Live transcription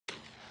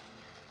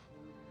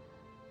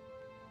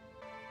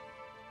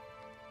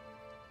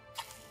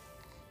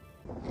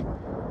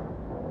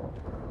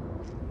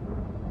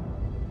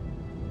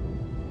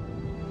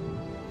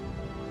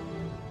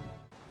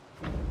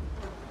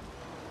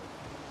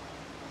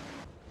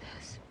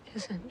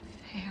isn't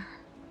fair.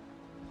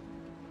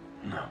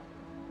 No,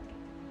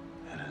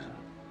 it isn't.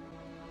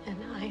 And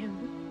I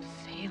am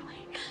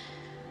failing.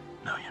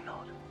 No, you're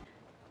not.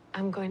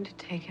 I'm going to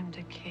take him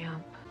to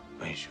camp.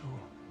 Are you sure?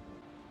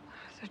 What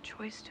other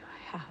choice do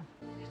I have?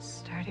 It's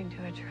starting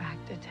to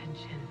attract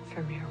attention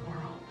from your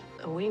world.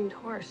 A winged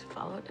horse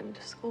followed him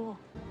to school.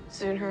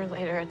 Sooner or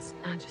later, it's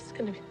not just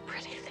going to be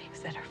pretty things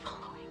that are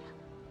following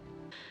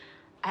him.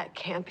 At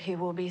camp, he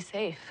will be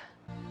safe.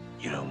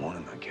 You don't want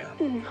him at camp?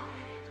 No.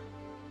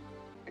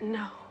 No,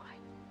 I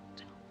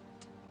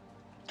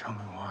don't. Tell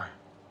me why.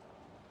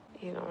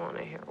 You don't want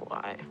to hear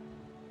why.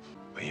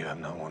 But you have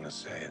no one to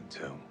say it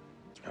to.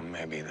 And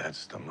maybe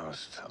that's the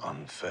most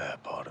unfair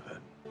part of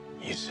it.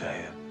 You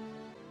say it,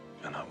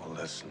 and I will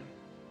listen.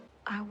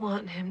 I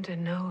want him to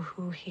know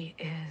who he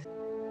is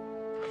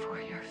before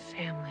your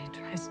family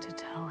tries to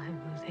tell him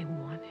who they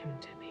want him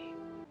to be.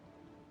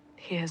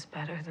 He is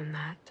better than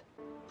that.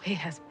 He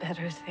has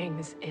better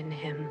things in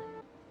him.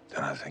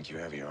 Then I think you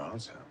have your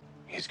answer.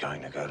 He's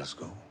going to go to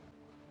school.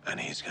 And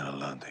he's going to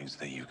learn things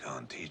that you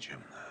can't teach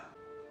him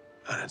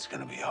there. And it's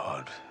going to be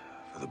hard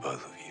for the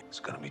both of you. It's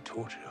going to be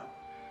torture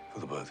for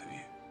the both of you.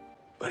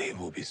 But he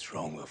will be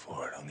stronger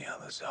for it on the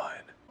other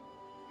side.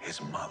 His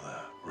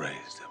mother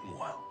raised him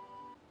well.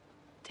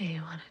 Do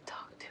you want to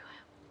talk to him?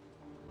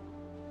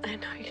 I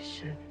know you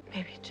shouldn't.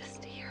 Maybe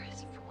just to hear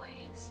his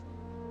voice.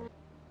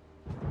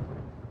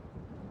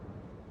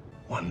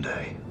 One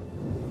day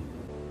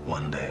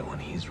when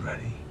he's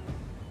ready,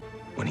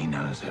 when he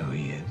knows who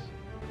he is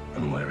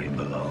and where he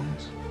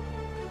belongs,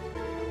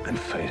 and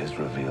fate has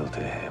revealed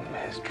to him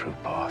his true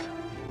path.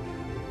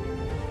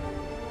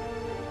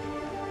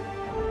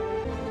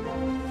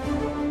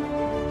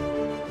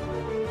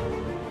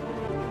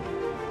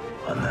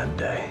 On that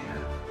day,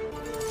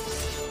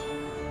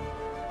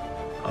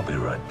 I'll be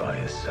right by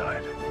his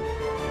side.